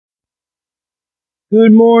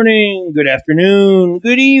Good morning, good afternoon,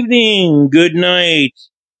 good evening, good night.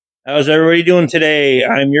 How's everybody doing today?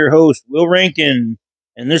 I'm your host, Will Rankin,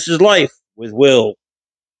 and this is Life with Will.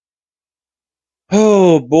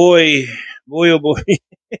 Oh boy, oh boy.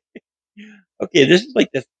 Okay, this is like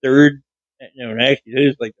the third, no, actually,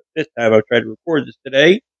 this is like the fifth time I've tried to record this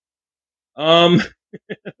today. Um,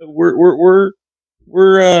 we're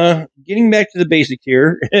getting back to the basics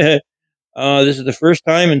here. This is the first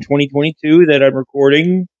time in 2022 that I'm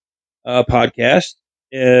recording podcast.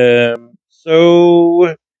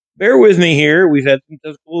 So bear with me here. We've had some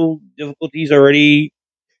difficulties already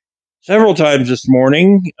several times this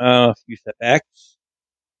morning. A few setbacks.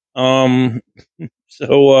 Um,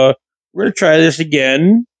 so we're gonna try this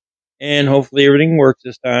again, and hopefully everything works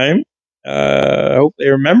this time. I hope they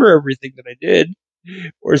remember everything that I did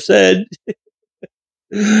or said.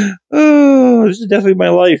 Oh, this is definitely my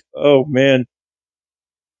life. Oh man.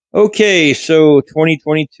 Okay, so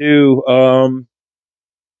 2022.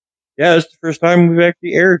 Yeah, this is the first time we've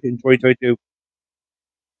actually aired in 2022.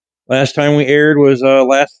 Last time we aired was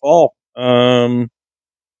last fall. Been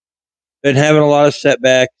having a lot of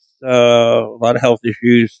setbacks, a lot of health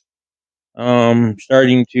issues.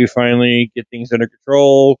 Starting to finally get things under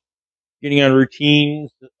control, getting on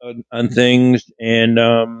routines on things, and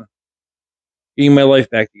getting my life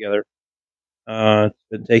back together. It's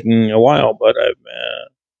been taking a while, but I'm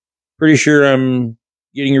pretty sure I'm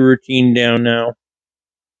getting a routine down now.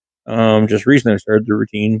 Just recently I started the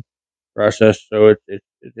routine process, so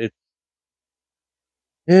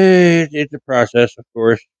it's a process, of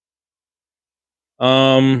course.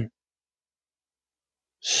 Um,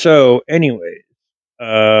 so anyways,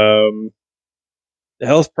 um, the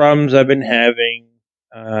health problems I've been having,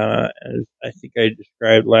 as I think I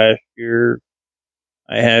described last year,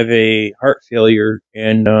 I have a heart failure,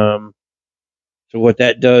 and so what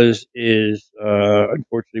that does is,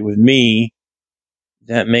 unfortunately, with me,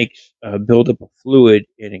 that makes a buildup of fluid,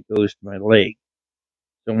 and it goes to my leg.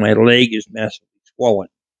 So my leg is massively swollen.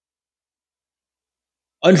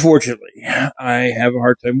 Unfortunately, I have a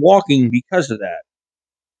hard time walking because of that.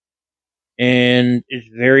 And it's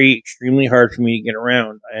very extremely hard for me to get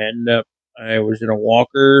around. I was in a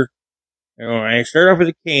walker. I started off with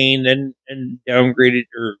a cane, then and downgraded,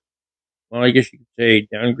 or well, I guess you could say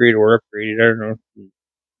downgraded or upgraded. I don't know, if you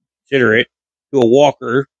consider it to a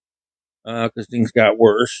walker because things got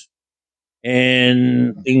worse,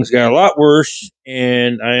 and things got a lot worse,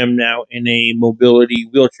 and I am now in a mobility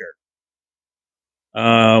wheelchair.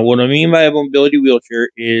 What I mean by a mobility wheelchair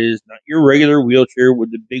is not your regular wheelchair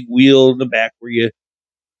with the big wheel in the back where you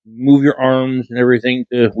move your arms and everything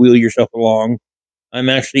to wheel yourself along. I'm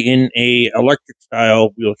actually in a electric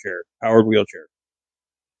style wheelchair, powered wheelchair.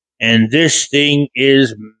 And this thing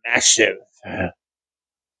is massive.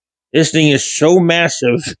 This thing is so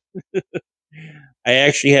massive. I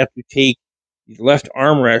actually have to take the left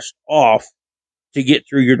armrest off to get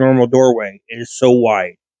through your normal doorway. It is so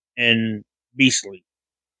wide and beastly.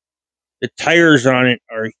 The tires on it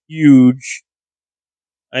are huge.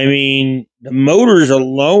 I mean, the motors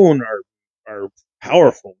alone are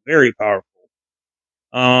powerful, very powerful.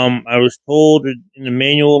 I was told in the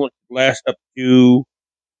manual it could last up to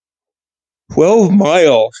 12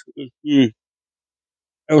 miles.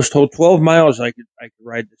 I was told 12 miles I could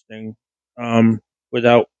ride this thing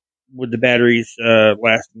without with the batteries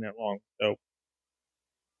lasting that long. So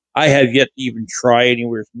I have yet to even try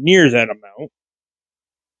anywhere near that amount.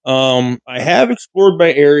 I have explored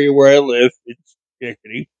my area where I live. It's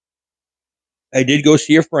Schenectady. I did go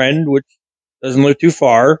see a friend, which doesn't live too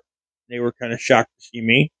far. They were kind of shocked to see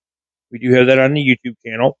me. We do have that on the YouTube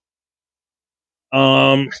channel.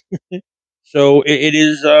 Um, so it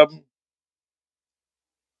is uh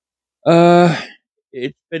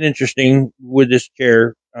it's been interesting with this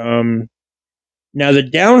chair. Now the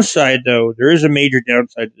downside, though, there is a major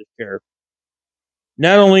downside to this chair.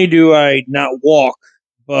 Not only do I not walk,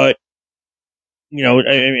 but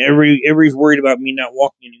everybody's worried about me not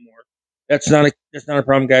walking anymore. That's not a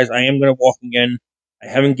problem, guys. I am going to walk again. I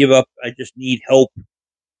haven't give up. I just need help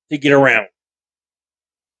to get around.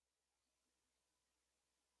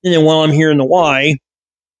 And then while I'm here in the Y,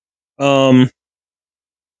 um,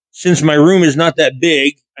 since my room is not that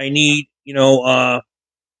big, I need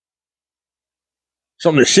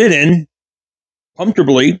something to sit in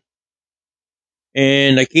comfortably,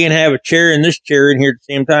 and I can't have a chair and this chair in here at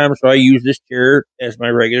the same time, so I use this chair as my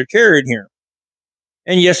regular chair in here.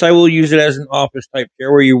 And yes, I will use it as an office type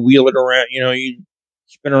chair where you wheel it around, you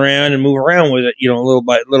spin around and move around with it, little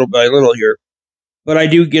by little here. But I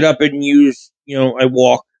do get up and use, I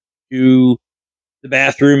walk to the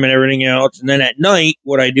bathroom and everything else. And then at night,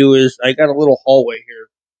 what I do is I got a little hallway here.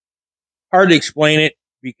 Hard to explain it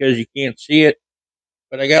because you can't see it,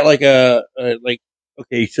 but I got like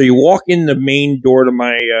okay, so you walk in the main door to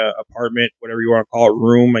my apartment, whatever you want to call it,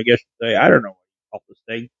 room, I guess you say. I don't know what you call this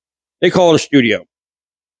thing. They call it a studio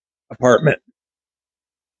apartment.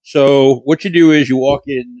 So what you do is you walk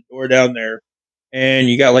in the door down there, and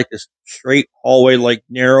you got like this straight hallway, like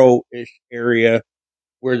narrow-ish area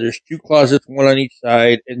where there's two closets, one on each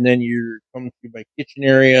side, and then you come to my kitchen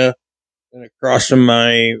area, and across from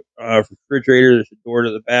my refrigerator, there's a door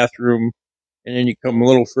to the bathroom, and then you come a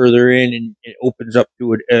little further in, and it opens up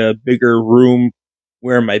to a bigger room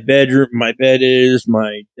where my bed is,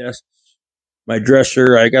 my desks, my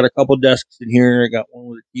dresser. I got a couple desks in here. I got one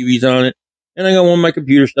with the TVs on it, and I got one with my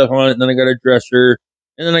computer stuff on it. And then I got a dresser,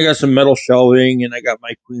 and then I got some metal shelving, and I got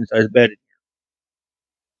my queen size bed in here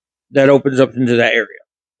that opens up into that area.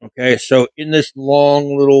 Okay, so in this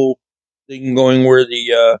long little thing going where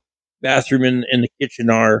the bathroom and the kitchen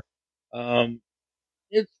are, um,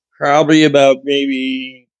 it's probably about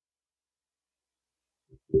maybe,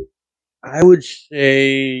 I would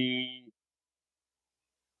say,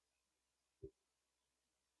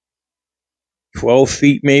 12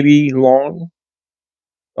 feet maybe long.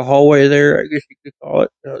 The hallway there, I guess you could call it.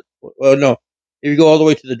 Well, no, if you go all the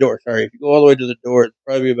way to the door, sorry, if you go all the way to the door, it's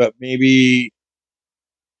probably about maybe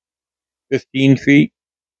 15 feet,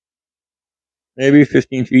 maybe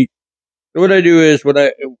 15 feet. So what I do is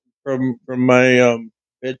from my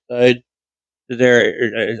bedside to there,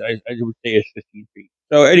 I would say it's 15 feet.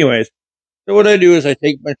 So, anyways, so what I do is I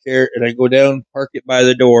take my chair and I go down, park it by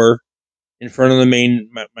the door in front of the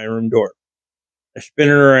my room door. I spin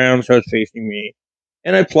it around so it's facing me,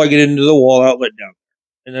 and I plug it into the wall outlet down there.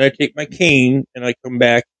 And then I take my cane and I come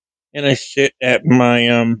back and I sit at my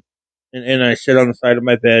and I sit on the side of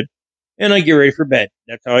my bed and I get ready for bed.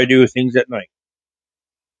 That's how I do things at night.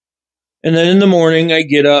 And then in the morning I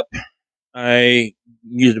get up, I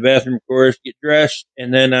use the bathroom, of course, get dressed,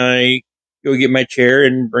 and then I go get my chair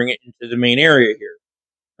and bring it into the main area here.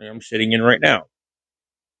 Like I'm sitting in right now.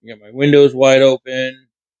 I got my windows wide open.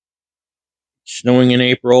 It's snowing in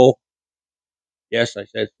April. Yes, I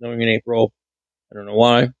said snowing in April. I don't know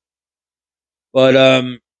why. But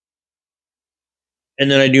and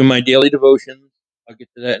then I do my daily devotions. I'll get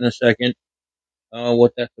to that in a second.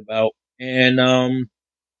 What that's about. And then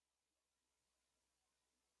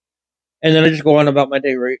I just go on about my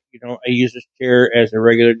day, right? I use this chair as a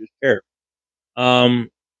regular just chair. Um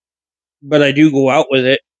but I do go out with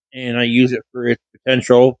it and I use it for its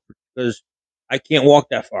potential because I can't walk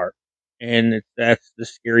that far. And that's the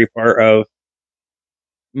scary part of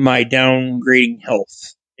my downgrading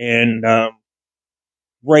health. And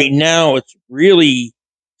right now, it's really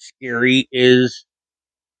scary is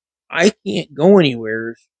I can't go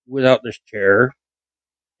anywhere without this chair.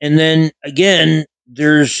 And then again,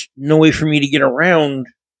 there's no way for me to get around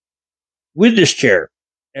with this chair.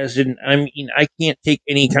 As in, I mean, I can't take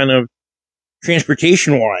any kind of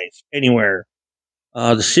transportation wise anywhere.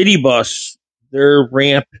 The city bus, their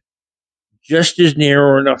ramp just is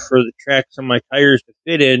narrow enough for the tracks on my tires to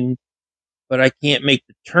fit in, but I can't make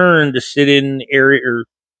the turn to sit in the area or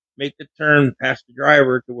make the turn past the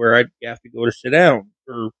driver to where I'd have to go to sit down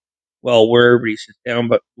or, well, where everybody sits down,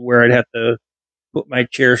 but where I'd have to put my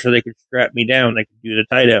chair so they could strap me down. They could do the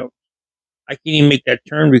tie down. I can't even make that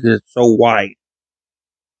turn because it's so wide.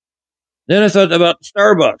 Then I thought about the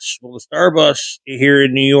Starbus. Well, the Starbus here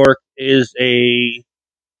in New York is a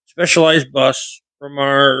specialized bus from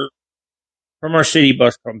our city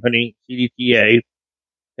bus company, CDTA,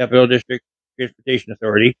 Capital District Transportation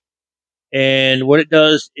Authority. And what it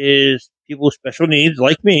does is people with special needs,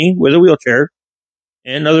 like me, with a wheelchair,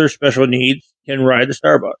 and other special needs can ride the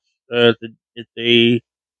Starbus. It's a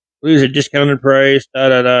discounted price, da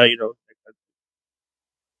da da.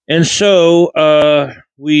 And so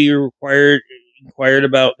we inquired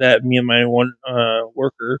about that. Me and my one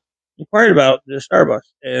worker inquired about the Starbus,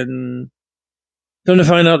 and come to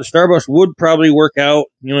find out, the Starbus would probably work out.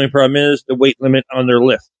 The only problem is the weight limit on their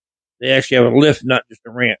lift. They actually have a lift, not just a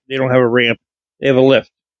ramp. They don't have a ramp. They have a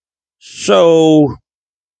lift. So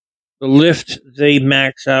the lift, they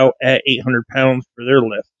max out at 800 pounds for their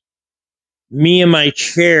lift. Me and my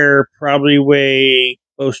chair probably weigh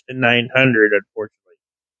close to 900, unfortunately.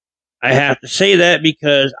 I have to say that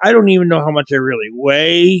because I don't even know how much I really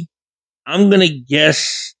weigh. I'm going to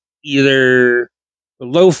guess either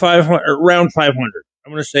below 500 or around 500.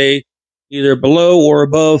 I'm going to say either below or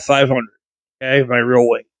above 500. Okay, my real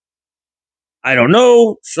weight. I don't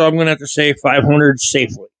know, so I'm going to have to say 500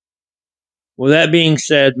 safely. With that being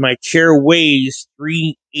said, my chair weighs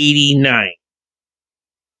 389.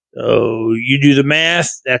 So you do the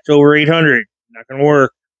math, that's over 800. Not going to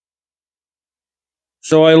work.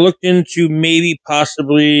 So I looked into maybe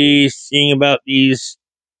possibly seeing about these,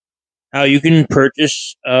 how you can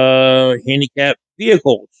purchase handicapped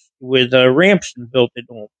vehicles with ramps built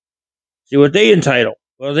into them. See what they entitle.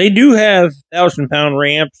 Well, they do have 1,000-pound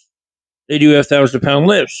ramps. They do have 1,000-pound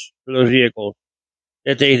lifts for those vehicles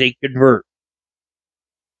that they convert.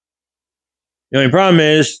 The only problem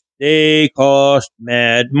is they cost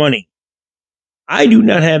mad money. I do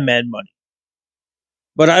not have mad money.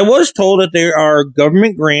 But I was told that there are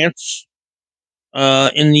government grants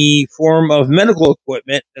in the form of medical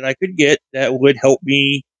equipment that I could get that would help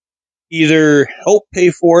me either help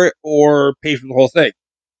pay for it or pay for the whole thing.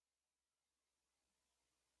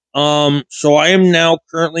 So I am now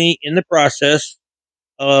currently in the process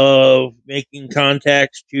of making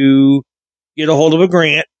contacts to get a hold of a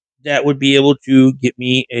grant that would be able to get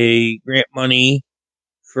me a grant money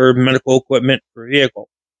for medical equipment for vehicle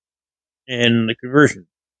and the conversion.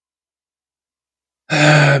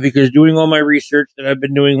 Because doing all my research that I've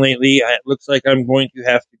been doing lately, it looks like I'm going to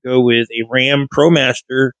have to go with a Ram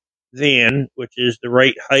ProMaster van, which is the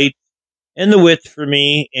right height and the width for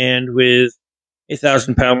me, and with a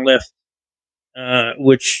 1,000-pound lift,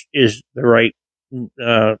 which is the right,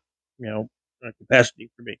 capacity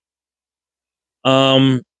for me.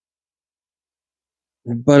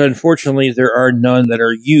 But unfortunately, there are none that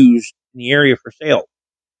are used in the area for sale.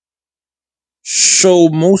 So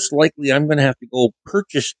most likely, I'm going to have to go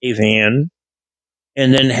purchase a van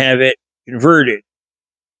and then have it converted.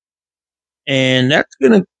 And that's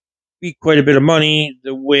going to be quite a bit of money.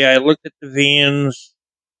 The way I looked at the vans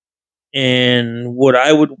and what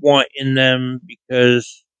I would want in them,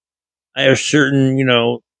 because I have certain,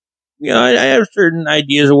 I have certain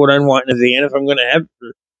ideas of what I want in a van. If I'm going to have it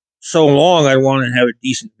for so long, I want to have a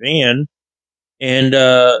decent van. And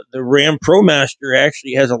the Ram ProMaster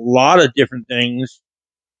actually has a lot of different things.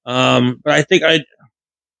 But I think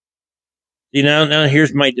now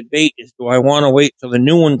here's my debate is, do I want to wait till the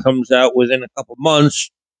new one comes out within a couple months,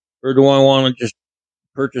 or do I want to just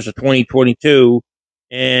purchase a 2022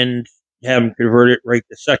 and have them convert it right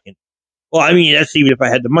this second? Well, I mean, that's even if I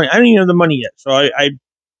had the money. I don't even have the money yet. So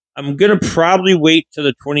I'm going to probably wait till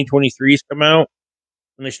the 2023s come out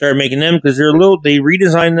when they start making them, because they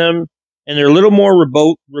redesigned them and they're a little more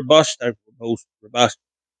robust. They're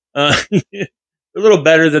a little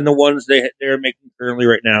better than the ones they're making currently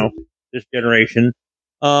right now, this generation.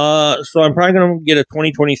 So I'm probably going to get a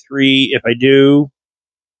 2023 if I do.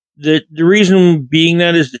 The reason being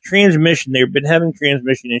that is the transmission. They've been having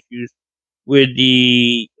transmission issues with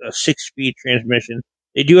the 6-speed transmission.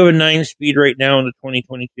 They do have a 9-speed right now in the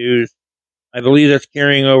 2022s. I believe that's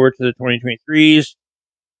carrying over to the 2023s.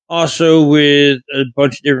 Also, with a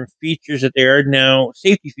bunch of different features that they are now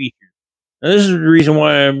safety features. Now, this is the reason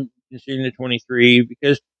why I'm considering the 23,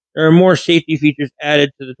 because there are more safety features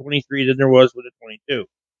added to the 23 than there was with the 22.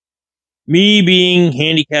 Me being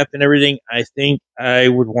handicapped and everything, I think I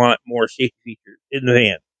would want more safety features in the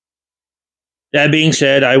van. That being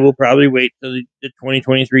said, I will probably wait till the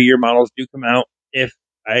 2023 year models do come out if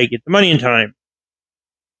I get the money in time.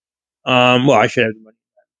 Well, I should have the money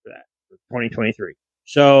for that for 2023.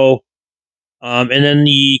 So, and then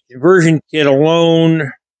the conversion kit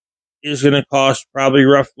alone is going to cost probably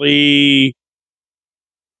roughly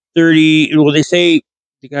 30. Well, they say,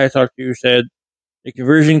 the guy I talked to said the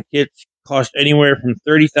conversion kits cost anywhere from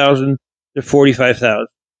 30,000 to 45,000.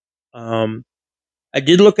 I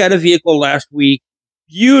did look at a vehicle last week.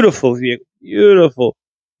 Beautiful vehicle. Beautiful.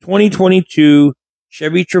 2022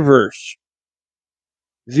 Chevy Traverse.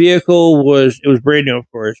 Vehicle was brand new, of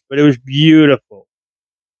course, but it was beautiful.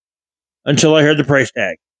 Until I heard the price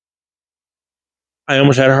tag. I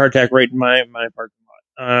almost had a heart attack right in my parking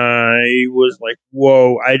lot. I was like,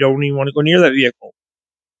 whoa, I don't even want to go near that vehicle.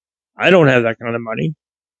 I don't have that kind of money.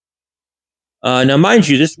 Now, mind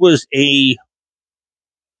you, this was if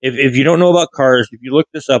you don't know about cars, if you look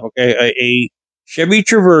this up, okay, a Chevy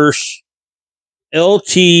Traverse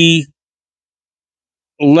LT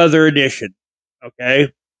leather edition,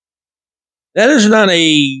 okay? That is not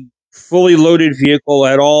a fully loaded vehicle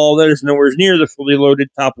at all. That is nowhere near the fully loaded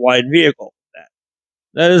top line vehicle.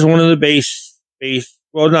 That is one of the base,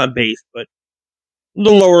 well, not base, but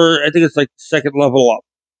the lower, I think it's like second level up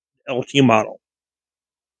LT model.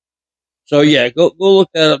 So yeah, go look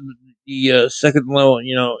that up, the second level,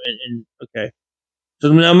 and okay.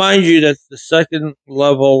 So now, mind you, that's the second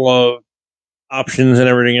level of options and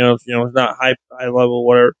everything else. It's not high level,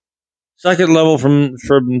 whatever. Second level from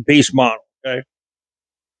base model. Okay.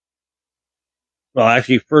 Well,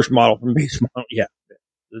 actually, first model from base model. Yeah,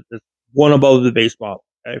 it's one above the base model.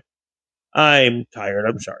 Okay? I'm tired.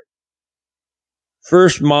 I'm sorry.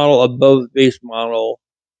 First model above base model,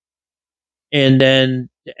 and then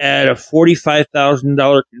to add a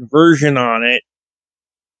 $45,000 conversion on it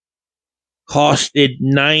costed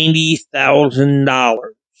 $90,000.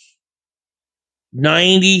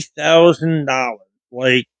 $90,000.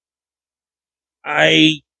 Like,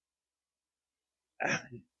 I,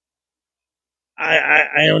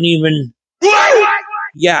 I don't even.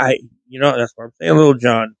 Yeah, that's what I'm saying, Little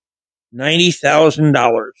John.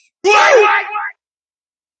 $90,000.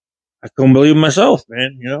 I couldn't believe it myself,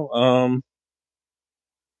 man.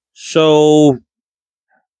 So,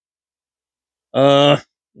 uh,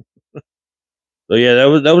 so yeah,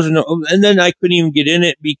 that was and then I couldn't even get in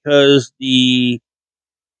it because okay,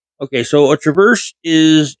 so a Traverse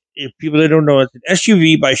is, if people that don't know, it's an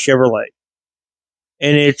SUV by Chevrolet,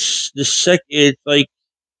 and it's like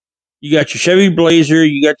you got your Chevy Blazer,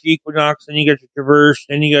 you got your Equinox, then you got your Traverse,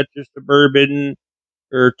 then you got your Suburban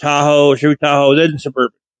or Tahoe, Chevy Tahoe, then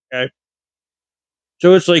Suburban. Okay,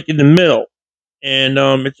 so it's like in the middle, and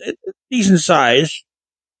it's decent size,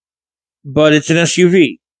 but it's an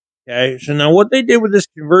SUV. Okay, so now what they did with this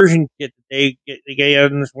conversion kit that they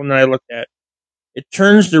gave on this one that I looked at, it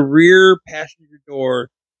turns the rear passenger door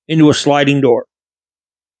into a sliding door.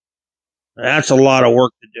 Now, that's a lot of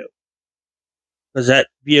work to do because that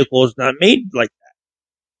vehicle is not made like that.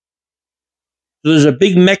 So there's a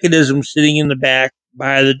big mechanism sitting in the back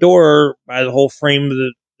by the door, by the whole frame of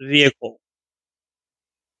the vehicle.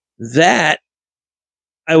 That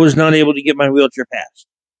I was not able to get my wheelchair past.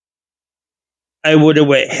 I would have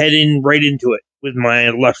went heading right into it with my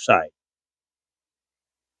left side.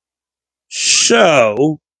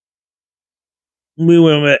 So we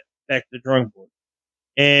went back to the drawing board,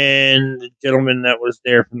 and the gentleman that was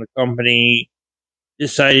there from the company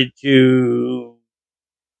decided to.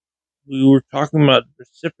 We were talking about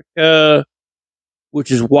Pacifica, which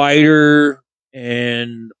is wider,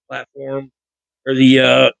 and the platform or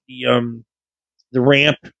the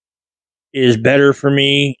ramp is better for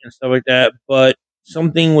me and stuff like that. But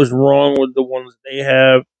something was wrong with the ones they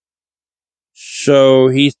have, so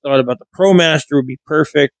he thought about the ProMaster would be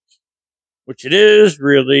perfect, which it is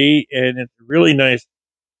really, and it's really nice.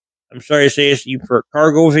 I'm sorry to say it's even for a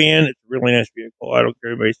cargo van. It's a really nice vehicle. I don't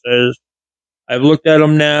care what anybody says. I've looked at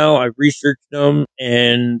them now. I've researched them,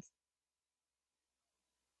 and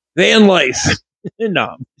van life. No,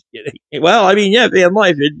 I'm just kidding. Well, I mean, yeah, van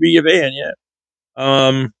life. It'd be a van, yeah.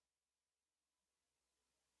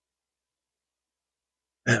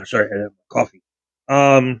 Sorry, I had coffee.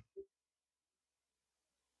 But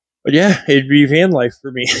yeah, it'd be van life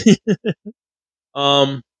for me.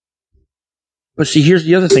 um, but see, here's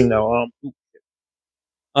the other thing though.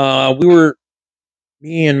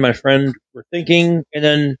 Me and my friend were thinking, and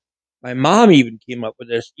then my mom even came up with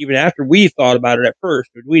this, even after we thought about it at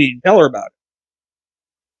first, but we didn't tell her about it.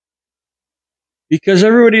 Because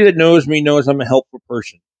everybody that knows me knows I'm a helpful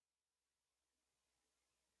person.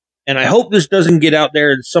 And I hope this doesn't get out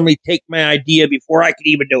there and somebody take my idea before I could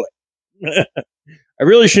even do it. I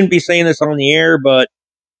really shouldn't be saying this on the air, but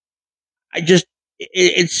I just,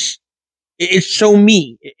 it's so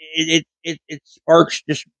me. It sparks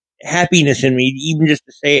just happiness in me, even just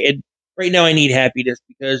to say it. Right now, I need happiness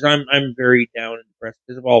because I'm very down and depressed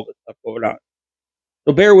because of all this stuff going on.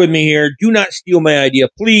 So bear with me here. Do not steal my idea,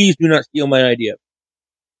 please. Do not steal my idea.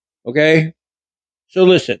 Okay. So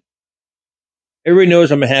listen. Everybody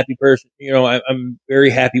knows I'm a happy person. I'm very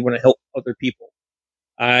happy when I help other people.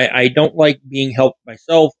 I don't like being helped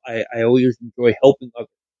myself. I always enjoy helping others.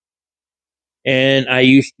 And I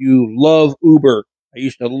used to love Uber. I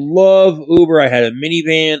used to love Uber. I had a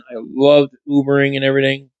minivan. I loved Ubering and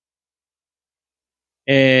everything.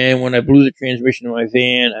 And when I blew the transmission of my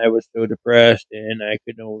van, I was so depressed and I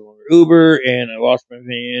could no longer Uber, and I lost my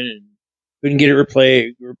van and couldn't get it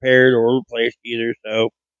repaired or replaced either. So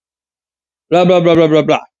blah, blah, blah, blah, blah,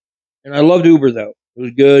 blah. And I loved Uber though. It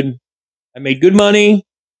was good. I made good money.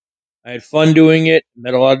 I had fun doing it.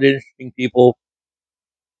 Met a lot of interesting people.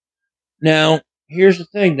 Now, here's the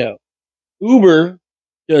thing though. Uber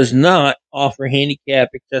does not offer handicap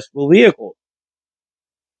accessible vehicles.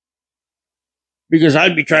 Because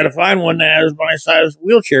I'd be trying to find one that has my size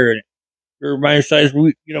wheelchair in it. Or my size,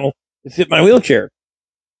 to fit my wheelchair.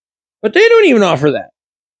 But they don't even offer that.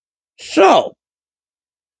 So,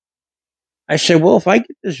 I said, well, if I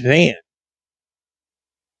get this van,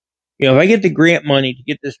 if I get the grant money to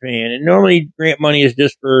get this van, and normally grant money is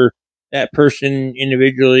just for that person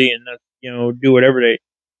individually and, do whatever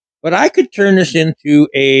but I could turn this into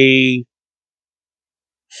a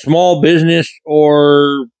small business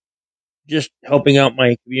or just helping out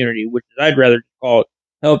my community, which is I'd rather call it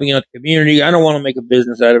helping out the community. I don't want to make a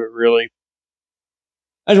business out of it, really.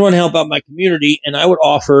 I just want to help out my community, and I would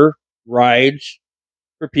offer rides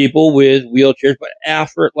for people with wheelchairs, but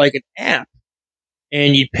offer it like an app.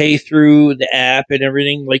 And you'd pay through the app and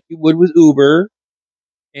everything like you would with Uber.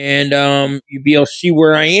 And you'd be able to see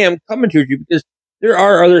where I am coming to you, because there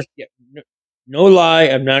are others. Yeah, no lie,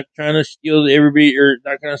 I'm not trying to steal everybody, or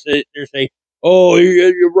not going to sit there and say, "Oh,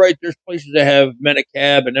 you're right." There's places that have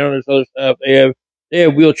Medicab and all this other stuff. They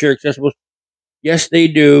have wheelchair accessible. Yes, they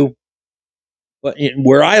do. But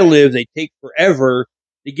where I live, they take forever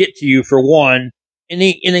to get to you, for one, and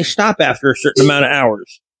they stop after a certain amount of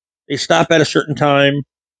hours. They stop at a certain time,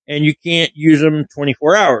 and you can't use them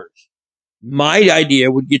 24 hours. My idea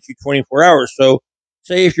would get you 24 hours. So,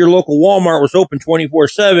 say if your local Walmart was open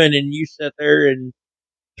 24/7, and you sat there and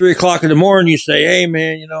 3 o'clock in the morning, you say, "Hey,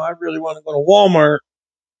 man, I really want to go to Walmart.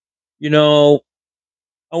 You know,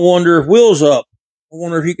 I wonder if Will's up. I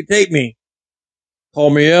wonder if he could take me. Call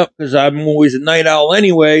me up, because I'm always a night owl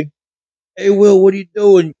anyway. Hey, Will, what are you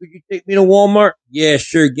doing? Could you take me to Walmart?" "Yeah,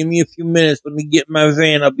 sure. Give me a few minutes. Let me get in my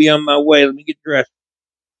van. I'll be on my way. Let me get dressed."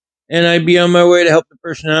 And I'd be on my way to help the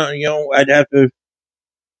person out. And,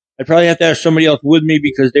 I'd probably have to have somebody else with me,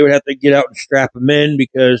 because they would have to get out and strap them in,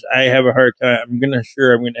 because I have a hard time. I'm going to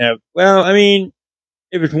have, well, I mean,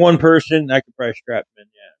 if it's one person, I could probably strap them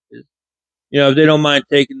in. Yeah. 'Cause, if they don't mind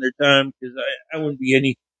taking their time, because I wouldn't be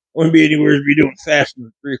anywhere to be doing fasting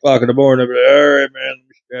at 3 o'clock in the morning. I'd be like, "All right, man, let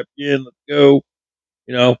me strap you in. Let's go."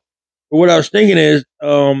 You know, but what I was thinking is,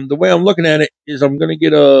 the way I'm looking at it is, I'm going to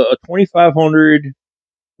get a 2500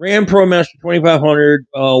 Ram ProMaster 2500,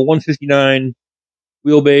 159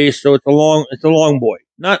 wheelbase. So it's a long boy,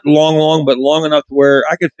 not long, but long enough to where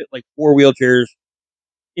I could fit like 4 wheelchairs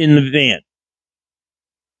in the van.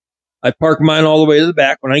 I park mine all the way to the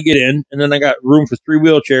back when I get in, and then I got room for 3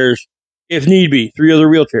 wheelchairs, if need be, 3 other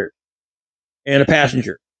wheelchairs, and a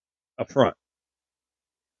passenger up front.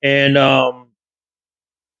 And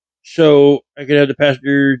so I could have the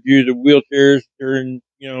passenger use the wheelchairs during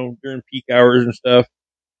peak hours and stuff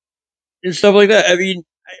like that. I mean,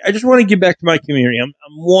 I just want to give back to my community. I'm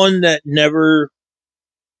one that never.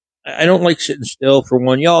 I don't like sitting still, for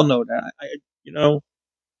one. Y'all know that. You know,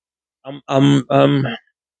 I'm I'm um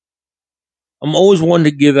I'm always one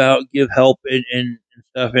to give help and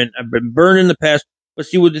stuff. And I've been burned in the past. But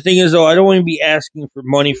see, what the thing is, though, I don't want to be asking for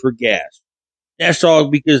money for gas. That's all,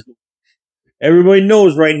 because everybody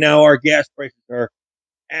knows right now our gas prices are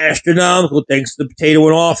astronomical, thanks to the potato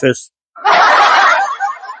in office.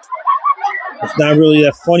 It's not really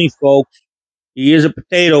that funny, folks. He is a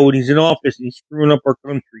potato, and he's in office, and he's screwing up our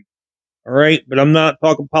country. All right, but I'm not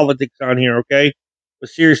talking politics on here, okay?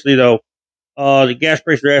 But seriously though, the gas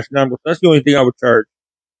prices are astronomical. So that's the only thing I would charge.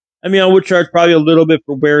 I mean, I would charge probably a little bit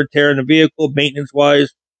for wear and tear in the vehicle, maintenance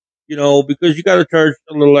wise, because you got to charge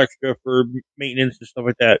a little extra for maintenance and stuff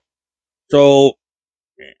like that. So,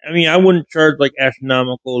 I mean, I wouldn't charge like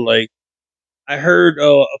astronomical. Like, I heard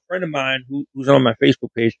a friend of mine who's on my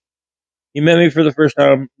Facebook page. He met me for the first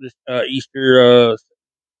time this Easter,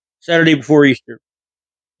 Saturday before Easter,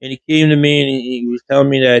 and he came to me and he was telling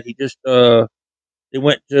me that he just they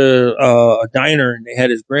went to a diner, and they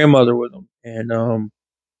had his grandmother with them, and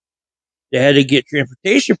they had to get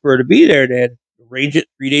transportation for her to be there. They had to arrange it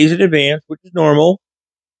 3 days in advance, which is normal,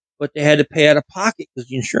 but they had to pay out of pocket because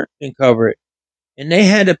the insurance didn't cover it, and they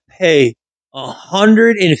had to pay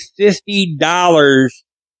 $150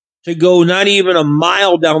 to go not even a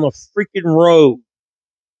mile down the freaking road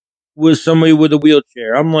with somebody with a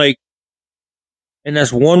wheelchair. I'm like, and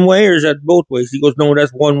that's one way, or is that both ways? He goes, "No,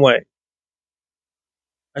 that's one way."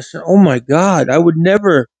 I said, "Oh my God, I would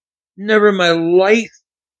never in my life,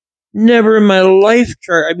 never in my life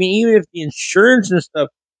chart. I mean, even if the insurance and stuff,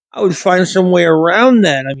 I would find some way around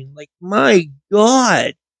that. I mean, like, my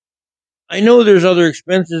God. I know there's other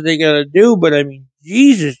expenses they got to do, but I mean,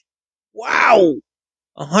 Jesus, wow.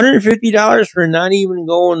 $150 for not even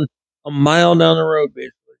going a mile down the road,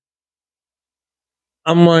 basically.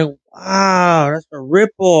 I'm like, wow, that's a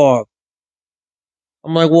ripoff.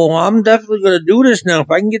 I'm like, well, I'm definitely going to do this now.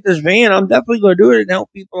 If I can get this van, I'm definitely going to do it and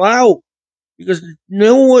help people out. Because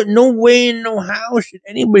no way and no how should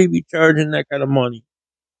anybody be charging that kind of money.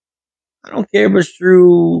 I don't care if it's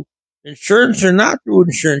through insurance or not through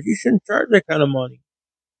insurance. You shouldn't charge that kind of money.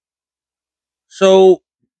 So,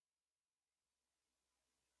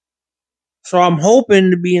 I'm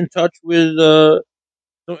hoping to be in touch with.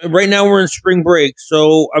 Right now we're in spring break,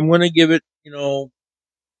 so I'm gonna give it,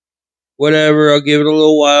 whatever. I'll give it a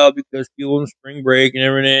little while, because people in spring break and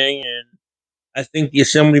everything, and I think the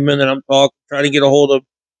assemblyman that I'm trying to get a hold of,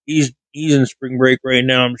 he's in spring break right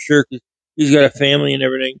now. I'm sure, because He's got a family and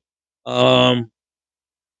everything. Um,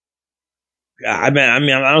 I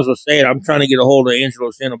was gonna say it. I'm trying to get a hold of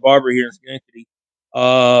Angelo Santa Barbara here in Schenectady,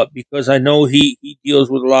 because I know he deals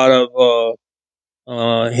with a lot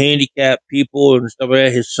of handicapped people and stuff like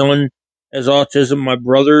that. His son has autism. My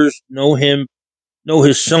brothers know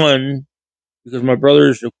his son because my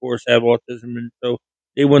brothers, of course, have autism, and so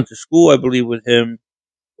they went to school, I believe, with him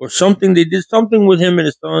or something. They did something with him and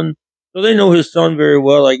his son, so they know his son very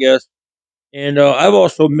well, I guess. And I've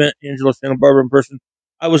also met Angelo Santa Barbara in person.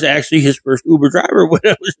 I was actually his first Uber driver when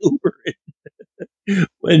I was Ubering,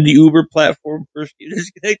 when the Uber platform first came to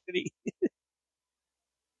Schenectady.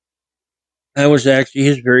 I was actually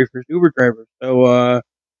his very first Uber driver. So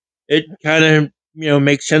it kind of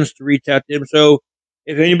makes sense to reach out to him. So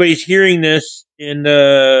if anybody's hearing this and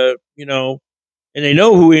and they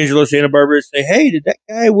know who Angelo Santa Barbara is, say, hey, did that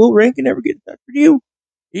guy Will Rankin ever get in touch with you?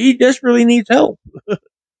 He desperately needs help.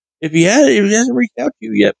 If he hasn't reached out to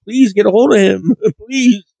you yet, please get a hold of him,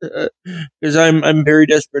 please, because I'm very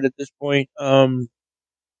desperate at this point. I'm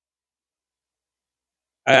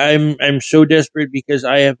so desperate because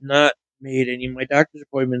I have not made any of my doctor's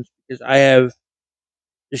appointments because I have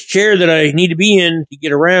this chair that I need to be in to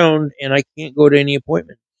get around, and I can't go to any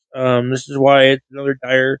appointments. This is why it's another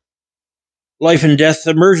dire life and death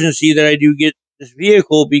emergency that I do get this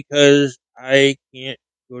vehicle because I can't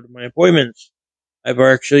go to my appointments. I've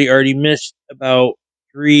actually already missed about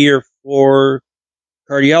 3 or 4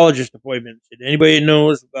 cardiologist appointments. And anybody that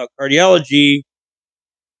knows about cardiology,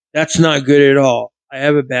 that's not good at all. I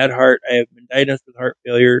have a bad heart. I have been diagnosed with heart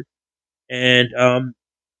failure. And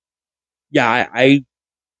yeah, I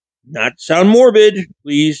not sound morbid,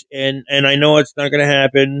 please. And I know it's not going to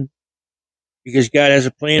happen because God has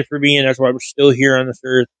a plan for me, and that's why I'm still here on this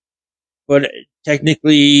earth. But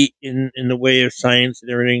technically, in the way of science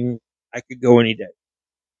and everything, I could go any day.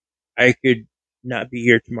 I could not be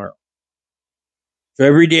here tomorrow. So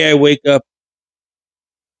every day I wake up,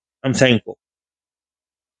 I'm thankful.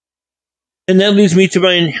 And that leads me to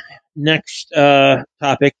my next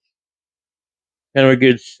topic. Kind of a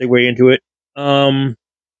good segue into it.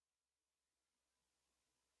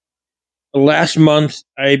 Last month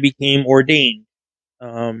I became ordained.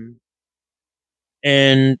 Um,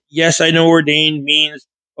 and yes, I know ordained means,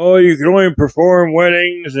 oh, you can only perform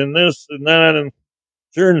weddings and this and that and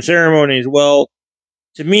certain ceremonies. Well,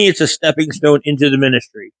 to me, it's a stepping stone into the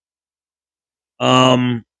ministry.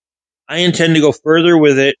 Um, I intend to go further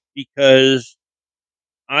with it because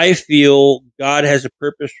I feel God has a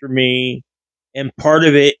purpose for me, and part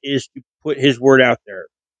of it is to put His word out there.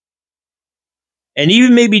 And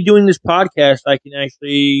even maybe doing this podcast, I can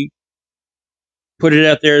actually put it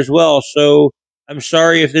out there as well. So I'm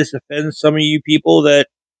sorry if this offends some of you people that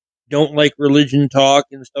don't like religion talk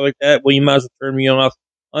and stuff like that. Well, you might as well turn me off,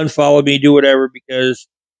 unfollow me, do whatever, because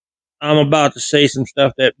I'm about to say some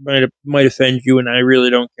stuff that might offend you, and I really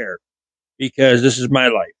don't care because this is my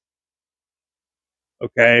life.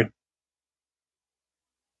 Okay.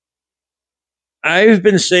 I've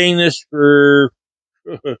been saying this for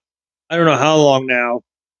I don't know how long now.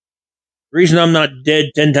 The reason I'm not dead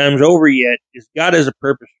 10 times over yet is God has a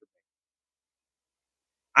purpose for me.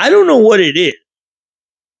 I don't know what it is,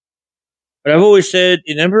 but I've always said,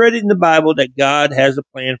 and I've read it in the Bible, that God has a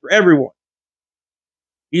plan for everyone.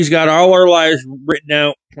 He's got all our lives written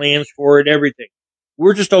out, plans for it, everything.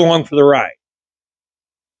 We're just along for the ride.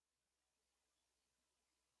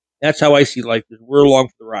 That's how I see life, is we're along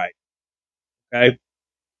for the ride. Okay?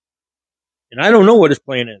 And I don't know what his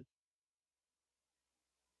plan is,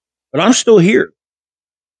 but I'm still here.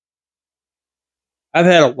 I've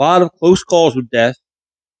had a lot of close calls with death.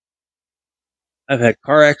 I've had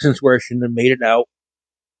car accidents where I shouldn't have made it out,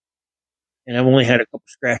 and I've only had a couple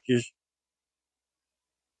scratches.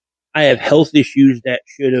 I have health issues that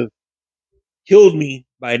should have killed me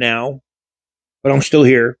by now, but I'm still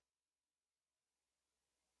here.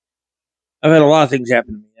 I've had a lot of things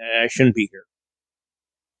happen to me. I shouldn't be here.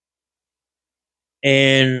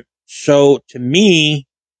 And so to me,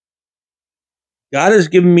 God has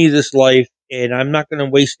given me this life and I'm not going to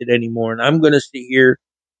waste it anymore. And I'm going to sit here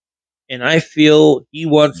and I feel He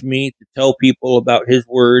wants me to tell people about His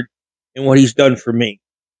word and what He's done for me.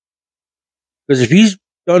 Because if He's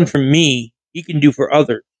done for me, He can do for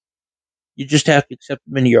others. You just have to accept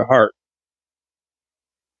Him into your heart.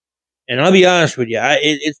 And I'll be honest with you,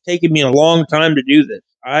 it's taken me a long time to do this.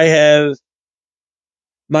 I have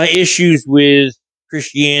my issues with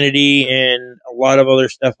Christianity and a lot of other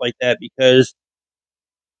stuff like that because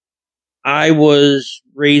I was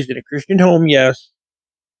raised in a Christian home, yes,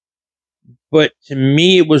 but to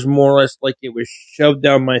me it was more or less like it was shoved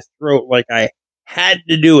down my throat like I had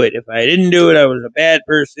to do it. If I didn't do it, I was a bad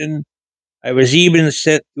person. I was even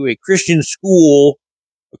sent to a Christian school,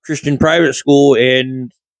 a Christian private school,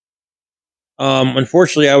 and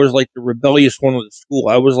unfortunately, I was like the rebellious one of the school.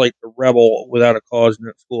 I was like the rebel without a cause in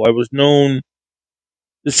that school. I was known.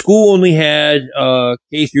 The school only had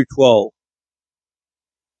K through 12,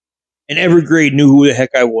 and every grade knew who the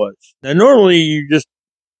heck I was. Now, normally, you just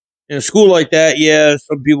in a school like that, yeah,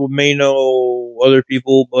 some people may know other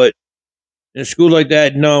people, but in a school like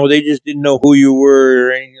that, no, they just didn't know who you were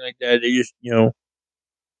or anything like that. They just,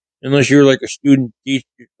 unless you're like a student teacher,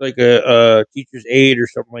 like a teacher's aide or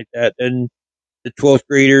something like that, then the 12th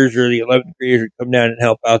graders or the 11th graders would come down and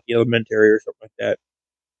help out the elementary or something like that.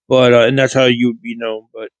 But and that's how you would be known.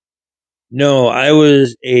 But no, I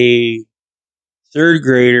was a third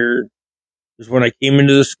grader. Was when I came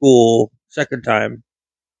into the school second time.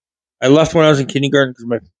 I left when I was in kindergarten because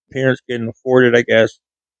my parents couldn't afford it, I guess.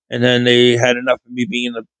 And then they had enough of me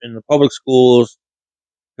being in the public schools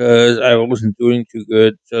because I wasn't doing too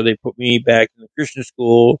good. So they put me back in the Christian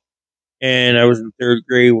school, and I was in third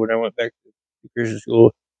grade when I went back to the Christian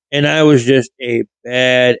school. And I was just a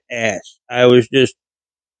bad ass. I was just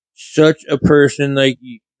such a person, like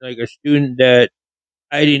a student that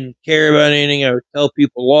I didn't care about anything. I would tell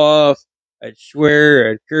people off. I'd swear.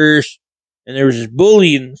 I'd curse. And there was this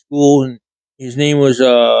bully in school, and his name was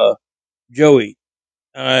Joey.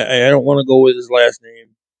 I don't want to go with his last name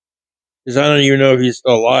because I don't even know if he's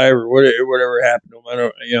still alive or whatever happened to him. I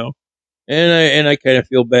don't, and I kind of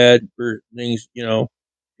feel bad for things,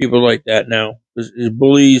 people like that now because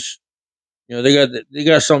bullies, they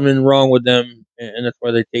got something wrong with them, and that's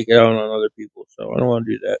why they take it out on other people. So I don't want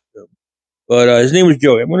to do that. So. But his name was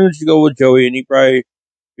Joey. I'm going to just go with Joey,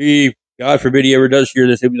 and God forbid he ever does hear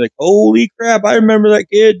this, he'll be like, "Holy crap, I remember that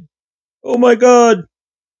kid! Oh my god!"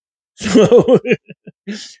 So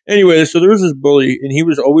anyway, so there was this bully, and he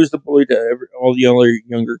was always the bully to all the other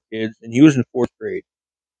younger kids, and he was in fourth grade,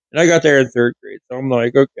 and I got there in third grade. So I'm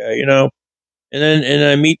like, okay, and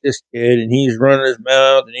I meet this kid, and he's running his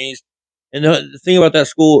mouth, and the thing about that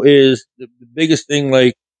school is the biggest thing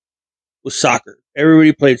was soccer.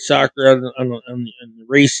 Everybody played soccer on the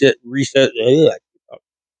recess.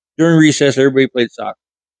 During recess, everybody played soccer.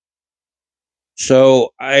 So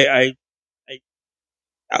I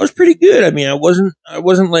I was pretty good. I mean, I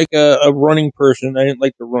wasn't like a running person. I didn't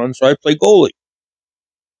like to run, so I played goalie.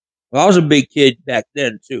 Well, I was a big kid back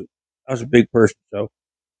then too. I was a big person,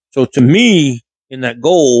 so to me in that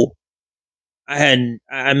goal,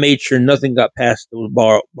 I made sure nothing got past those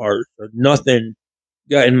bars, so nothing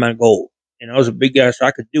got in my goal. And I was a big guy, so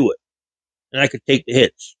I could do it, and I could take the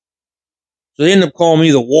hits. So they ended up calling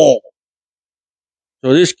me the Wall.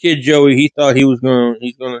 So this kid Joey, he thought he's gonna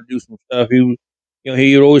do some stuff. He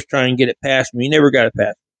would always try and get it past me. He never got it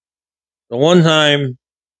past me. The one time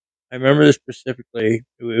I remember this specifically,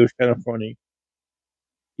 it was kind of funny.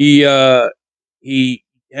 He he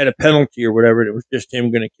had a penalty or whatever, and it was just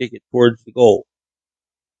him going to kick it towards the goal.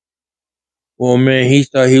 Well, man, he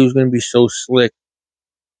thought he was going to be so slick.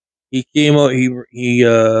 He came out. He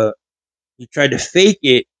tried to fake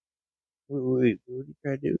it. Wait, what did he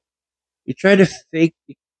try to do? He tried to fake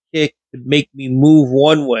the kick to make me move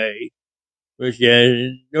one way, which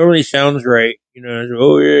it normally sounds right.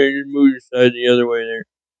 Oh yeah, you move your side the other way there.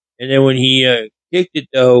 And then when he kicked it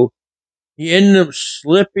though, he ended up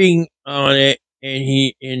slipping on it,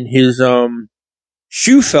 and his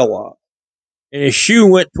shoe fell off, and his shoe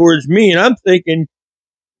went towards me, and I'm thinking,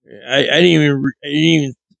 I didn't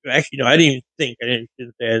even, actually no, I didn't even think,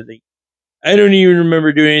 shouldn't say anything. I don't even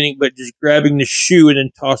remember doing anything but just grabbing the shoe and then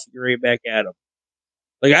tossing it right back at him.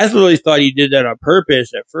 Like I really thought he did that on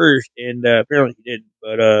purpose at first, and apparently he didn't.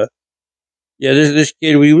 But yeah, this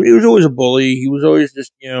kid, he was always a bully. He was always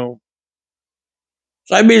just. So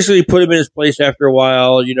I basically put him in his place after a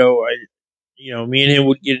while. Me and him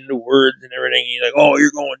would get into words and everything. He's like, "Oh, you're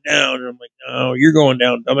going down," and I'm like, "No, you're going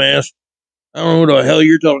down, dumbass. I don't know what the hell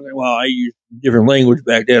you're talking about." I used different language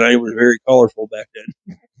back then. I was very colorful back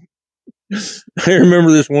then. I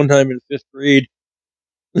remember this one time in fifth grade.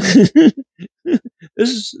 this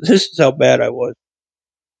is how bad I was.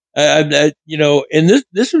 And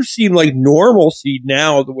this would seem like normalcy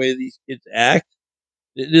now the way these kids act.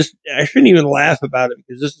 This I shouldn't even laugh about it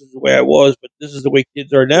because this is the way I was, but this is the way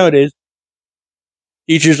kids are nowadays.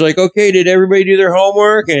 Teacher's like, "Okay, did everybody do their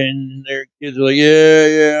homework?" And their kids are like, "Yeah,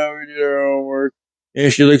 yeah, we did our homework."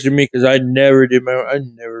 And she looks at me because I never really did my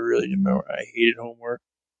homework. I hated homework.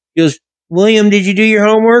 He goes, "William, did you do your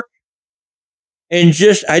homework?" And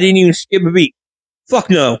I didn't even skip a beat. Fuck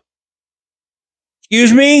no.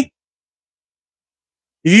 Excuse me?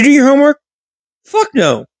 Did you do your homework? Fuck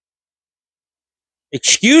no.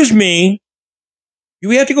 Excuse me, do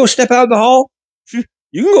we have to go step out in the hall?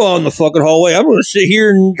 You can go out in the fucking hallway. I'm going to sit here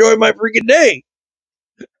and enjoy my freaking day.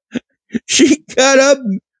 She got up,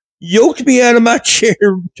 yoked me out of my chair,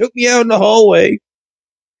 took me out in the hallway.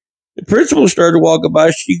 The principal started walking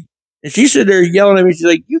by. She stood there yelling at me. She's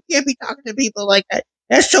like, "You can't be talking to people like that.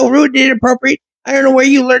 That's so rude and inappropriate. I don't know where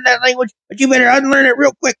you learned that language, but you better unlearn it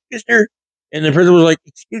real quick, mister." And the principal was like,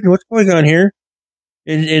 "Excuse me, what's going on here?"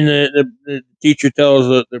 And the teacher tells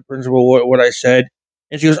the principal what I said.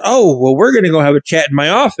 And she goes, "Oh, well, we're going to go have a chat in my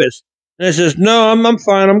office." And I says, "No, I'm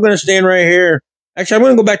fine. I'm going to stand right here. Actually, I'm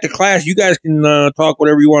going to go back to class. You guys can talk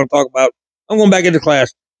whatever you want to talk about. I'm going back into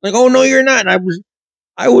class." Like, "Oh, no, you're not." And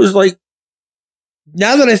I was like,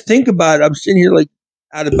 now that I think about it, I'm sitting here like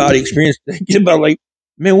out of body experience thinking about like,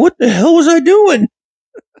 man, what the hell was I doing?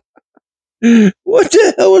 What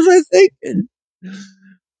the hell was I thinking?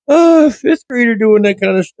 Fifth grader doing that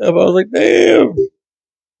kind of stuff. I was like, damn.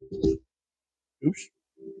 Oops.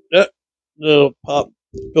 That the pop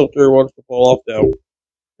filter wants to fall off now.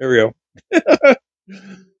 There we go.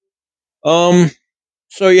 um.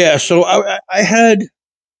 So yeah. So I had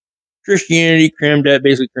Christianity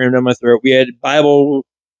basically crammed down my throat. We had Bible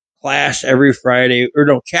class every Friday, or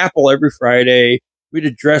no, chapel every Friday. We had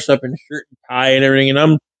to dress up in a shirt and tie and everything.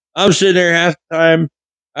 And I'm sitting there half the time.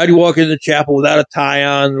 I'd walk into the chapel without a tie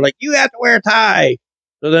on. Like, you have to wear a tie.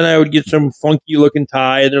 So then I would get some funky looking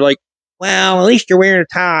tie, and they're like, "Well, at least you're wearing a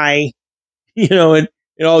tie," and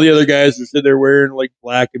all the other guys are sitting there wearing like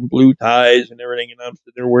black and blue ties and everything, and I'm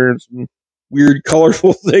sitting there wearing some weird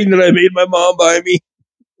colorful thing that I made my mom buy me.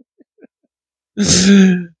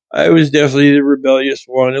 I was definitely the rebellious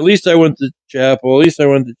one. At least I went to chapel. At least I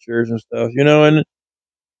went to church and stuff,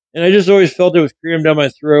 and I just always felt it was crammed down my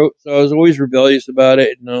throat. So I was always rebellious about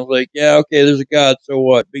it. And I was like, yeah, okay, there's a God. So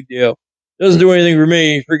what? Big deal. Doesn't do anything for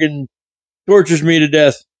me. He freaking tortures me to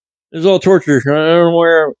death. It's all torture. I don't know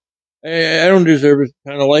where. I don't deserve this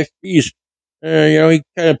kind of life. Peace. He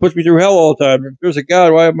kind of puts me through hell all the time. If there's a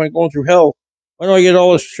God, why am I going through hell? Why do I get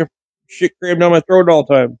all this shit crammed down my throat all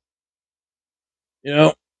the time?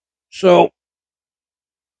 So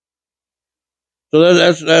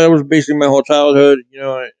that was basically my whole childhood.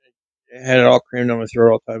 I had it all crammed down my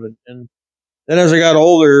throat all the time, and then as I got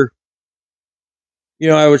older,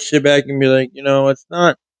 I would sit back and be like, it's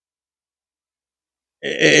not.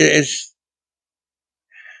 It's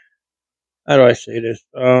how do I say this?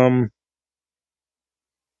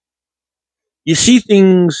 You see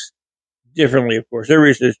things differently, of course.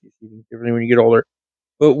 Everybody says you see things differently when you get older.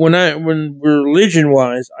 But when religion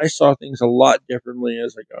wise, I saw things a lot differently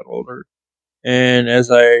as I got older, and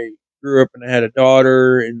as I grew up and I had a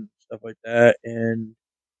daughter and stuff like that, and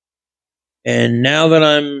now that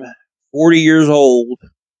I'm 40 years old,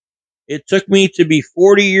 it took me to be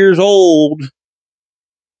 40 years old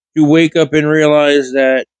to wake up and realize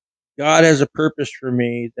that God has a purpose for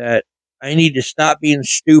me, that I need to stop being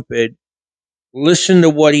stupid, listen to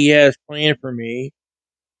what He has planned for me,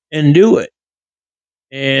 and do it.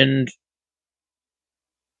 And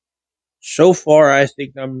so far, I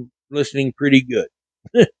think I'm listening pretty good.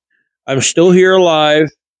 I'm still here alive.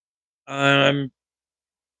 I'm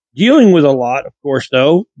dealing with a lot, of course,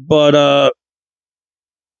 though, but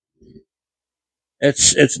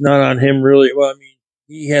it's not on him really. Well, I mean,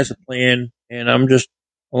 he has a plan, and I'm just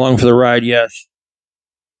along for the ride. Yes,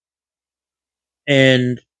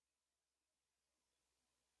 and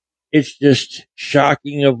it's just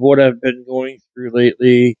shocking of what I've been going through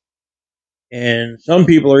lately. And some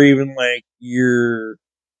people are even like, "You're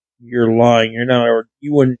lying. You're not, or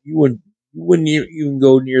you wouldn't even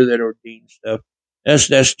go near that ordained stuff.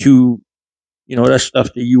 That's too, that's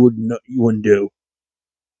stuff that you wouldn't do."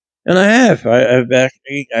 And I have. I've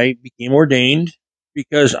actually I became ordained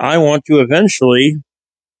because I want to eventually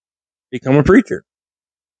become a preacher,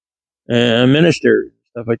 a minister,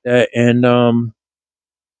 stuff like that. And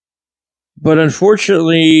but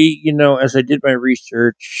unfortunately, as I did my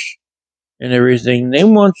research and everything, they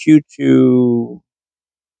want you to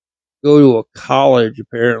go to a college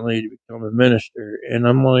apparently to become a minister. And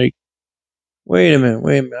I'm like, wait a minute,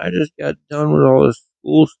 wait a minute. I just got done with all this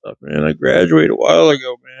school stuff, man. I graduated a while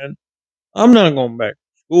ago, man. I'm not going back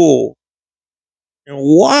to school. And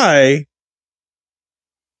why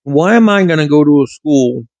am I going to go to a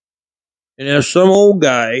school and have some old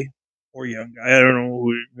guy or young guy, I don't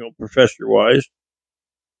know who, professor wise,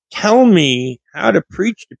 tell me how to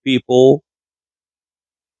preach to people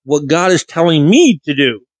what God is telling me to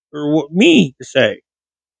do or what me to say?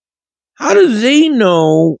 How do they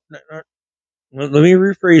know? Let me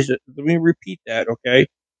rephrase it. Let me repeat that, okay?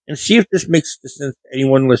 And see if this makes sense to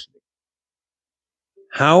anyone listening.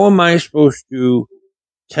 How am I supposed to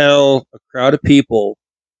tell a crowd of people,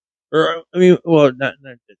 or I mean, well, not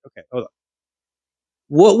okay, hold on.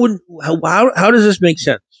 What would how does this make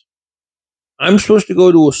sense? I'm supposed to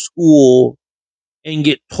go to a school and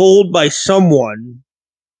get told by someone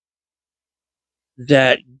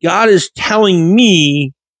that God is telling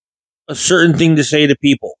me a certain thing to say to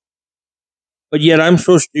people, but yet I'm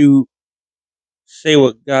supposed to say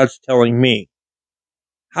what God's telling me.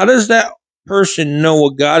 How does that person know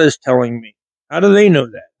what God is telling me? How do they know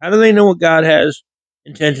that? How do they know what God has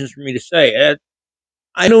intentions for me to say?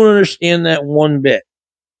 I don't understand that one bit.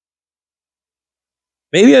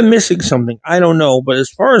 Maybe I'm missing something. I don't know. But as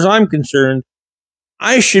far as I'm concerned,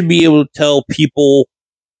 I should be able to tell people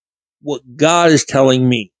what God is telling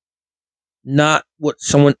me, not what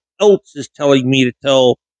someone else is telling me to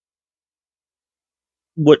tell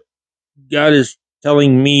what God is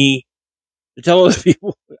telling me to tell other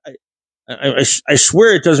people. I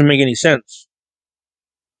swear it doesn't make any sense.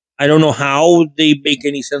 I don't know how they make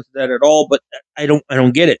any sense of that at all, but I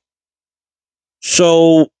don't get it.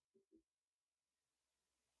 So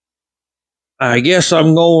I guess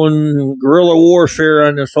I'm going guerrilla warfare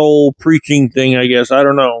on this whole preaching thing. I guess I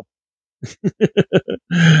don't know.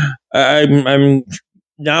 I'm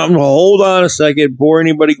now. Hold on a second. Before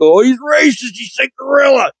anybody go, oh, he's racist. He said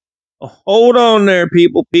gorilla. Hold on there,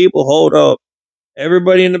 people. People, hold up.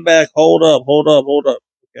 Everybody in the back, hold up, hold up, hold up.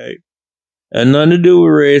 Okay, and nothing to do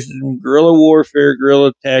with racism, guerrilla warfare,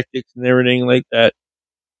 guerrilla tactics, and everything like that.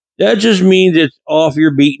 That just means it's off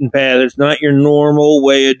your beaten path. It's not your normal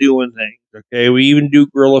way of doing things. Okay, we even do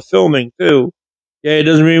guerrilla filming too. Okay, it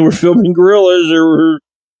doesn't mean we're filming gorillas or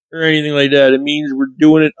anything like that. It means we're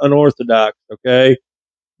doing it unorthodox. Okay,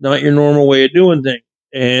 not your normal way of doing things.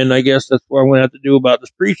 And I guess that's what I'm going to have to do about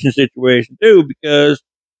this preaching situation too, because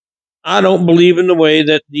I don't believe in the way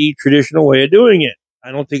that the traditional way of doing it.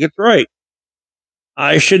 I don't think it's right.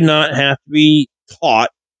 I should not have to be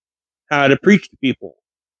taught how to preach to people.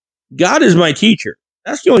 God is my teacher.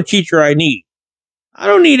 That's the only teacher I need. I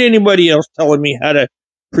don't need anybody else telling me how to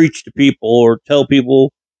preach to people or tell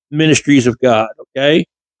people ministries of God. Okay,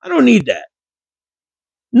 I don't need that.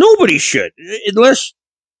 Nobody should, unless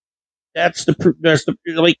that's the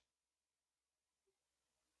like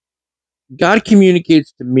God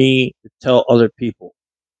communicates to me to tell other people.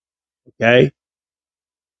 Okay,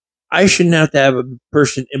 I shouldn't have to have a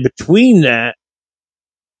person in between that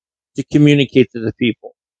to communicate to the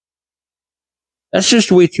people. That's just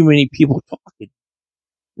way too many people talking.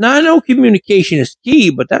 Now I know communication is key,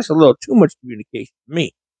 but that's a little too much communication for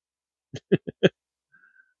me.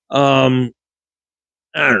 Um,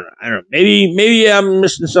 I don't know. I don't know. Maybe I'm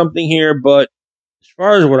missing something here, but as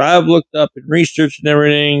far as what I've looked up and researched and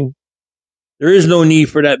everything, there is no need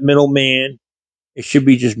for that middleman. It should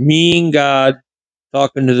be just me and God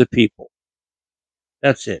talking to the people.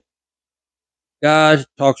 That's it. God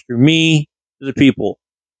talks through me to the people.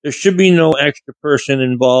 There should be no extra person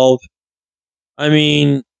involved. I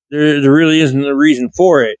mean, there really isn't a reason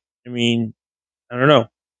for it. I mean, I don't know.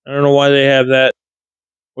 I don't know why they have that,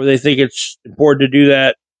 or they think it's important to do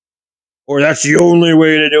that, or that's the only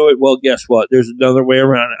way to do it. Well, guess what? There's another way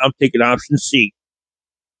around it. I'm taking option C.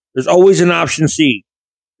 There's always an option C.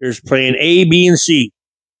 There's plan A, B, and C.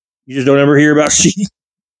 You just don't ever hear about C.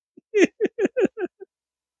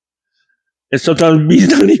 And sometimes B's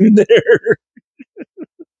not even there.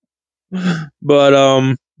 But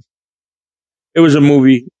it was a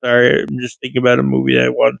movie. Sorry, I'm just thinking about a movie that I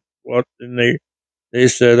watched, and they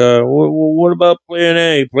said, what about plan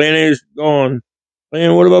A? Plan A is gone.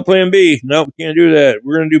 What about plan B? Nope, can't do that.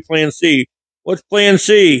 We're going to do plan C. What's plan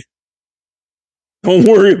C? Don't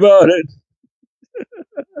worry about it.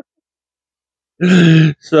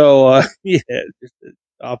 So, yeah, just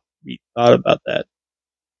a offbeat thought about that.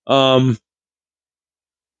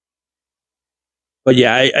 But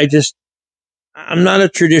yeah, I'm not a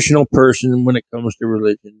traditional person when it comes to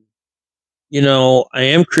religion. You know, I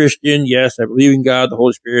am Christian. Yes, I believe in God, the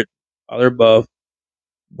Holy Spirit, Father above.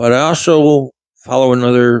 But I also follow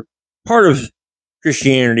another part of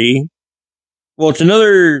Christianity. Well, it's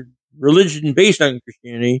another religion based on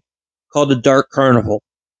Christianity called the Dark Carnival.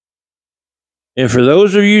 And for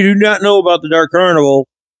those of you who do not know about the Dark Carnival,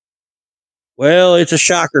 well, it's a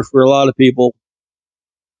shocker for a lot of people.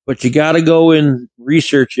 But you got to go and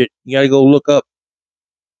research it. You got to go look up.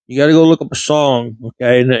 You got to go look up a song,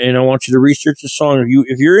 okay? And I want you to research the song.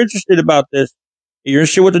 If you're interested about this, if you're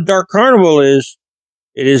interested what the Dark Carnival is,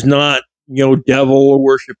 it is not, devil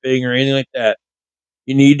worshiping or anything like that.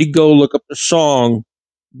 You need to go look up the song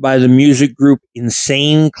by the music group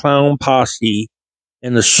Insane Clown Posse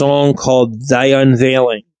and the song called Thy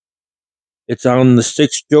Unveiling. It's on the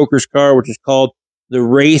Six Jokers card, which is called The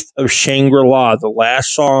Wraith of Shangri-La, the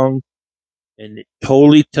last song, and it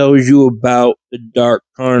totally tells you about the Dark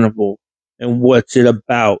Carnival and what's it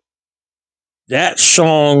about. That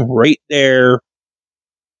song right there,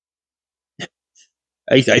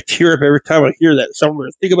 I tear up every time I hear that song. I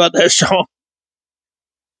think about that song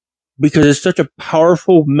because it's such a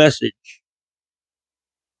powerful message.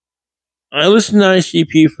 I listened to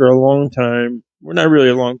ICP for a long time. Well, not really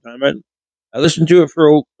a long time. I listened to it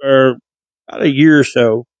for about a year or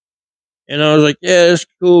so. And I was like, yeah, it's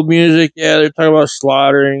cool music. Yeah, they're talking about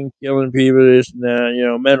slaughtering, killing people, this and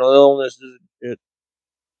that, mental illnesses and shit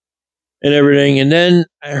and everything. And then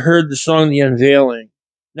I heard the song The Unveiling.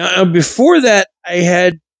 Now, before that, I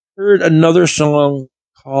had heard another song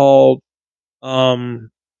called, what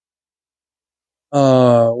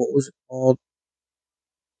was it called?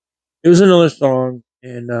 It was another song.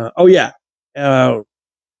 And,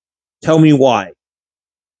 Tell Me Why.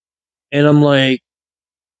 And I'm like,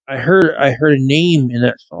 I heard a name in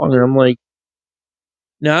that song, and I'm like,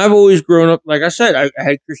 now I've always grown up, like I said, I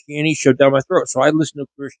had Christianity shoved down my throat, so I listened to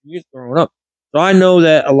Christian music growing up. So I know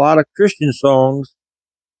that a lot of Christian songs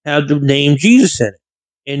have the name Jesus in it,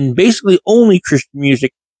 and basically only Christian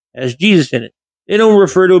music has Jesus in it. They don't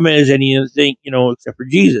refer to him as anything, except for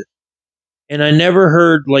Jesus. And I never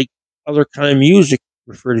heard like other kind of music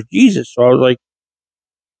refer to Jesus. So I was like,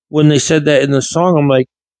 when they said that in the song, I'm like,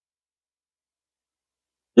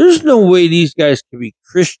 there's no way these guys can be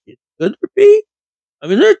Christian. Could there be? I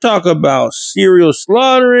mean, they're talking about serial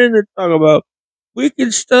slaughtering. They're talking about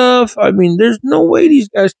wicked stuff. I mean, there's no way these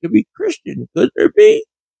guys could be Christian. Could there be?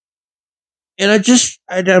 And I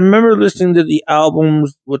remember listening to the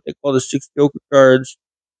albums, what they call the Six Joker cards,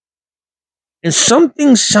 and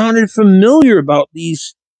something sounded familiar about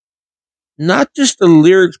these, not just the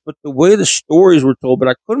lyrics, but the way the stories were told, but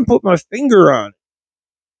I couldn't put my finger on it.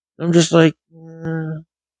 I'm just like,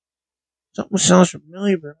 something sounds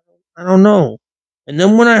familiar, but I don't know. And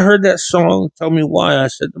then when I heard that song, Tell Me Why, I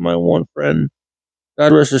said to my one friend,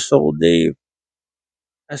 God rest his soul, Dave,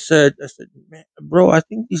 I said, man, bro, I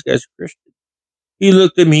think these guys are Christian. He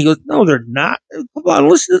looked at me, he goes, no, they're not. Come on,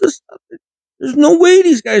 listen to this stuff. There's no way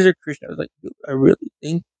these guys are Christian. I was like, dude, I really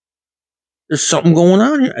think there's something going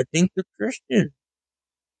on here. I think they're Christian.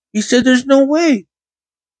 He said, there's no way.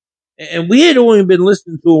 And we had only been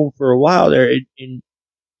listening to him for a while there. And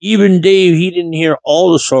even Dave, he didn't hear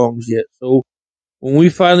all the songs yet. So when we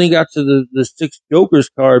finally got to the Six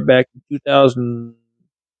Jokers card back in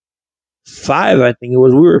 2005, I think it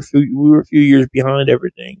was, we were a few years behind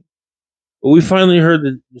everything. But we finally heard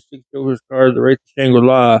the Six Jokers card, the Wraith of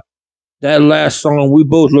Shangri-La. That last song, we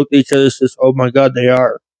both looked at each other and said, oh my God, they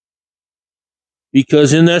are.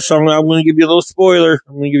 Because in that song, I'm going to give you a little spoiler.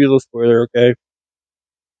 Okay?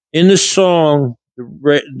 In the song,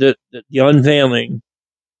 the Unveiling,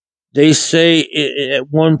 they say at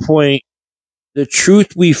one point, the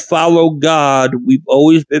truth we follow God, we've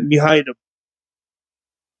always been behind him.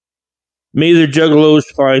 May the juggalos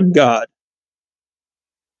find God.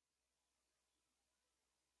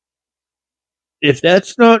 If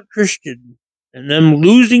that's not Christian, and them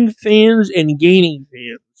losing fans and gaining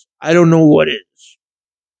fans, I don't know what is.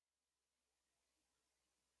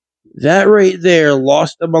 That right there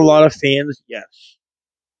lost them a lot of fans, yes.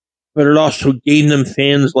 But it also gained them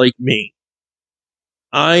fans like me.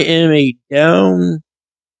 I am a down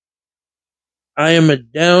ass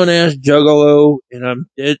juggalo, and I'm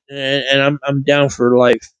dead, and I'm down for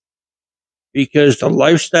life. Because the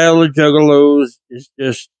lifestyle of juggalos is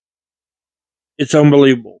just, it's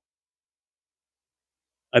unbelievable.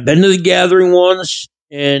 I've been to the gathering once,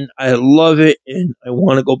 and I love it, and I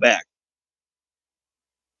want to go back.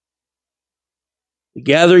 The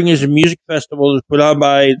Gathering is a music festival that's put on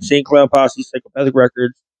by Insane Clown Posse, Psychopathic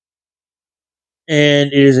Records.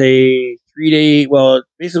 And it is a 3-day, well, it's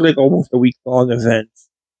basically like almost a week-long event.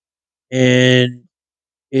 And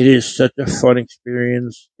it is such a fun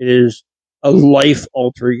experience. It is a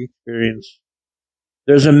life-altering experience.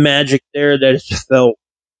 There's a magic there that is felt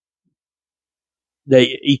that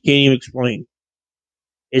you can't even explain.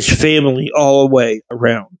 It's family all the way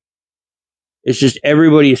around. It's just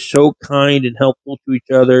everybody is so kind and helpful to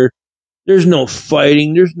each other. There's no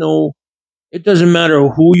fighting. It doesn't matter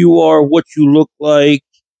who you are, what you look like.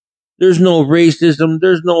 There's no racism.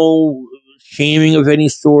 There's no shaming of any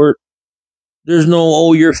sort. There's no,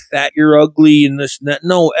 oh, you're fat, you're ugly, and this and that.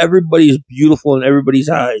 No, everybody's beautiful in everybody's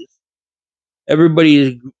eyes. Everybody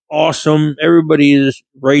is awesome. Everybody is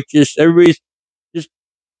righteous. Everybody's just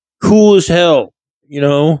cool as hell,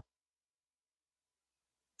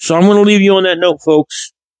 So I'm going to leave you on that note,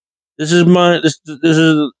 folks. This is the last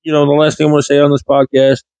thing I'm going to say on this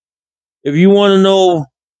podcast. If you want to know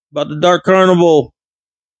about the Dark Carnival,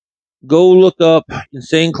 go look up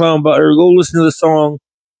Insane Clown or go listen to the song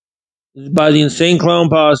by the Insane Clown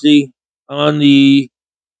Posse on the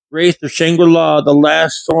Wraith of Shangri-La, the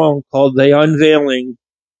last song called The Unveiling.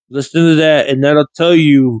 Listen to that, and that'll tell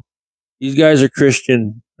you these guys are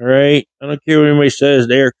Christian. All right? I don't care what anybody says,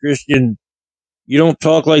 they are Christian. You don't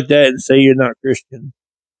talk like that and say you're not Christian.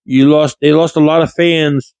 They lost a lot of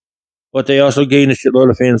fans, but they also gained a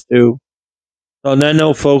shitload of fans too. So on that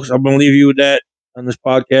note, folks, I'm going to leave you with that on this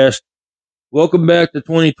podcast. Welcome back to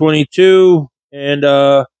 2022, and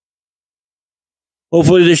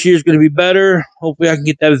hopefully this year's going to be better. Hopefully I can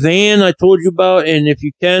get that van I told you about, and if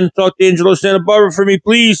you can, talk to Angelo Santa Barbara for me,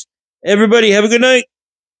 please. Everybody, have a good night.